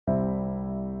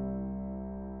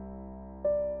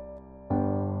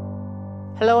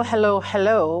Hello, hello,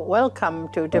 hello. Welcome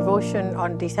to Devotion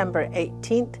on December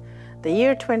 18th, the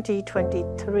year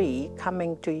 2023,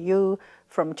 coming to you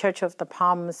from Church of the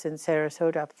Palms in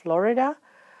Sarasota, Florida.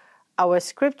 Our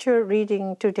scripture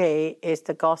reading today is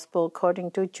the Gospel according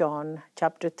to John,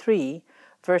 chapter 3,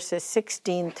 verses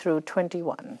 16 through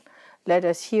 21. Let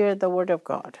us hear the word of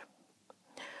God.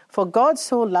 For God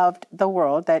so loved the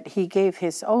world that he gave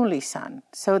his only Son,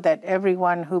 so that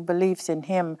everyone who believes in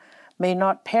him may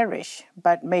not perish,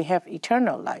 but may have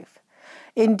eternal life.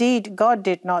 Indeed, God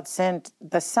did not send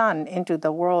the Son into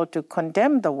the world to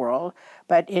condemn the world,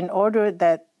 but in order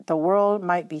that the world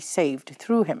might be saved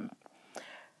through him.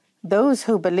 Those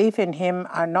who believe in him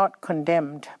are not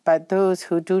condemned, but those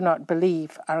who do not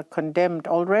believe are condemned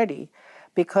already,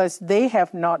 because they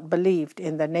have not believed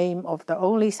in the name of the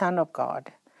only Son of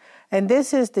God. And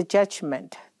this is the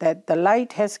judgment, that the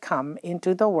light has come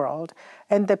into the world,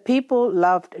 and the people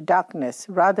loved darkness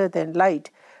rather than light,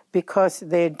 because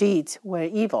their deeds were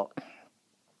evil.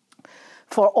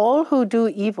 For all who do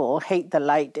evil hate the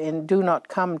light and do not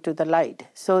come to the light,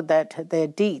 so that their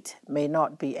deeds may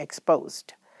not be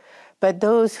exposed. But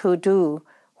those who do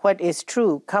what is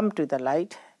true come to the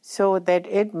light, so that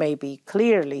it may be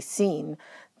clearly seen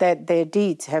that their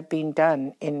deeds have been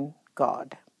done in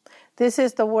God. This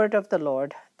is the word of the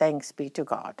Lord. Thanks be to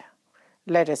God.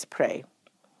 Let us pray.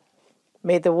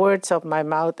 May the words of my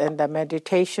mouth and the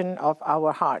meditation of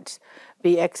our hearts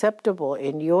be acceptable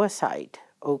in your sight,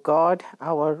 O God,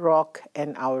 our rock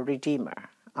and our Redeemer.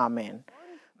 Amen.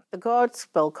 The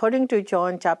Gospel according to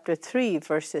John chapter 3,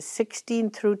 verses 16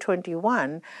 through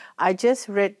 21, I just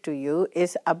read to you,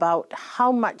 is about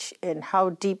how much and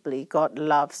how deeply God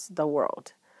loves the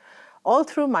world. All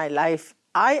through my life,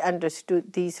 I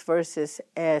understood these verses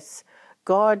as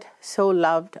God so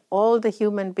loved all the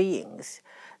human beings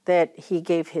that he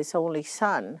gave his only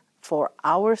Son for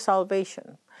our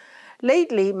salvation.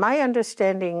 Lately, my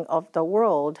understanding of the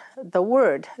world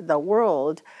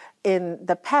in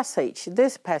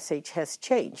this passage has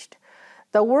changed.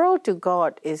 The world to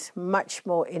God is much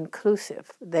more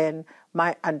inclusive than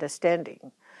my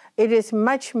understanding. It is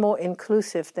much more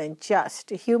inclusive than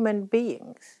just human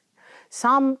beings.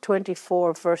 Psalm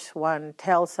 24 verse 1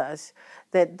 tells us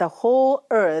that the whole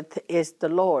earth is the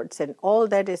Lord's and all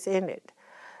that is in it,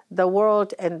 the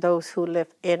world and those who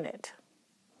live in it.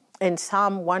 In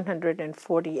Psalm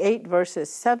 148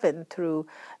 verses 7 through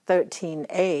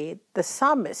 13a, the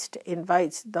psalmist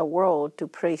invites the world to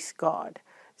praise God,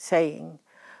 saying,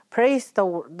 "Praise the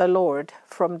Lord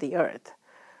from the earth.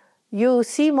 You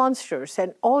sea monsters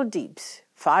and all deeps,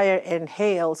 fire and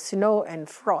hail, snow and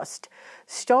frost,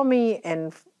 stormy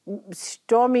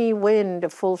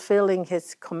wind fulfilling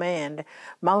his command,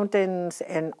 mountains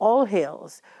and all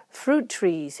hills, fruit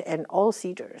trees and all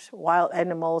cedars, wild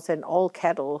animals and all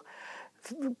cattle,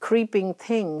 creeping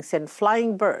things and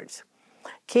flying birds,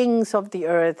 kings of the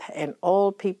earth and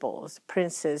all peoples,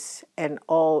 princes and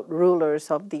all rulers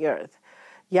of the earth,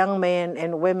 young men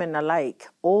and women alike,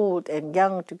 old and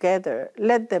young together,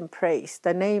 let them praise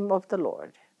the name of the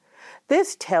Lord."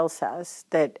 This tells us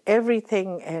that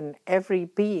everything and every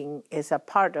being is a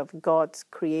part of God's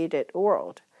created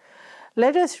world.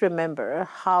 Let us remember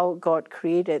how God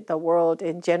created the world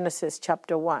in Genesis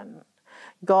chapter 1.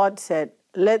 God said,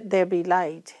 "Let there be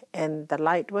light," and the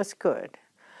light was good.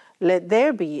 "Let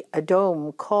there be a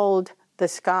dome called the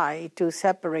sky to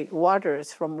separate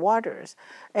waters from waters,"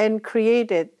 and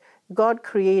God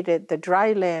created the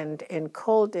dry land and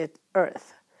called it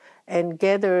earth, and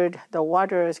gathered the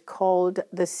waters called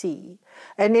the sea.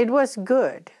 And it was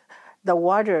good. The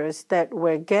waters that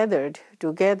were gathered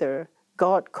together,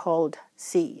 God called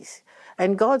seas.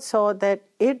 And God saw that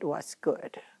it was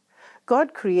good.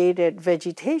 God created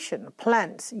vegetation,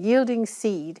 plants yielding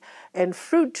seed, and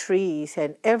fruit trees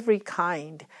and every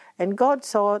kind. And God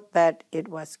saw that it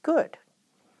was good.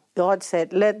 God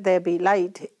said, "Let there be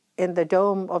light in the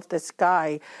dome of the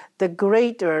sky, the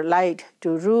greater light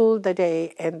to rule the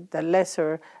day and the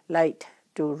lesser light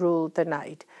to rule the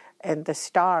night, and the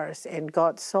stars." And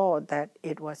God saw that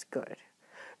it was good.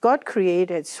 God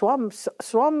created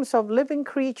swarms of living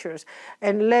creatures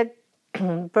and let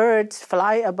birds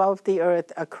fly above the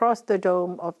earth across the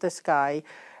dome of the sky.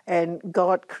 And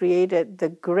God created the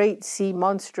great sea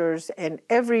monsters and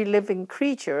every living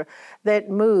creature that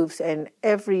moves and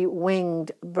every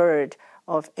winged bird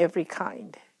of every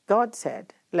kind. God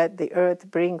said, "Let the earth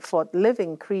bring forth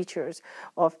living creatures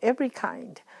of every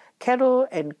kind, cattle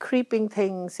and creeping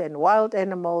things and wild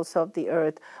animals of the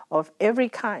earth of every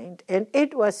kind." And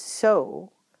it was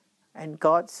so, and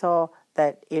God saw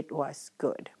that it was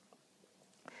good.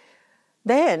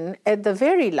 Then, at the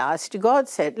very last, God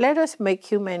said, let us make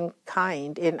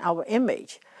humankind in our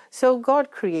image. So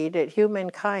God created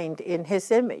humankind in his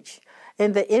image.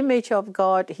 In the image of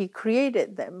God, he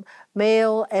created them.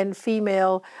 Male and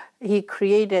female, he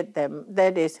created them.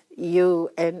 That is, you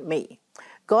and me.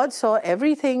 God saw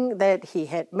everything that he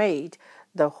had made,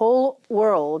 the whole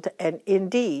world, and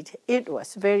indeed, it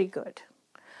was very good.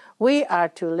 We are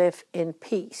to live in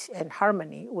peace and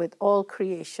harmony with all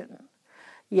creation.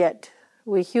 Yet,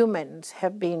 we humans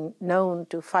have been known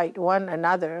to fight one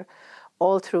another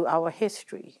all through our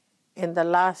history. In the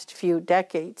last few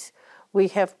decades, we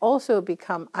have also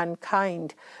become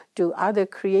unkind to other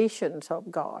creations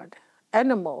of God,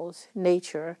 animals,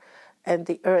 nature, and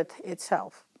the earth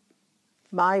itself.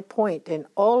 My point in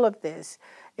all of this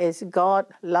is God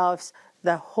loves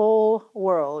the whole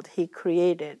world he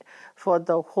created. For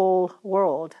the whole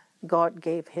world, God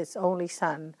gave his only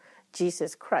Son,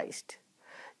 Jesus Christ.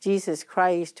 Jesus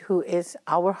Christ, who is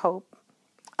our hope,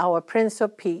 our Prince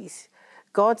of Peace,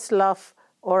 God's love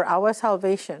or our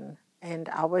salvation and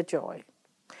our joy.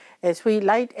 As we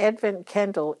light Advent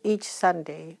candle each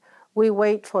Sunday, we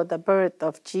wait for the birth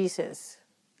of Jesus.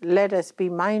 Let us be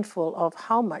mindful of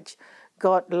how much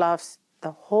God loves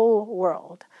the whole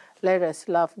world. Let us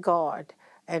love God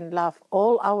and love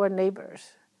all our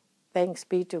neighbors. Thanks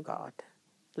be to God.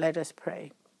 Let us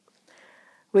pray.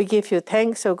 We give you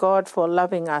thanks, O God, for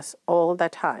loving us all the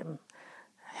time.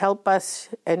 Help us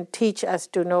and teach us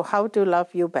to know how to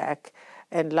love you back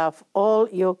and love all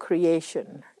your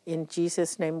creation. In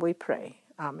Jesus' name we pray.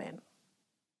 Amen.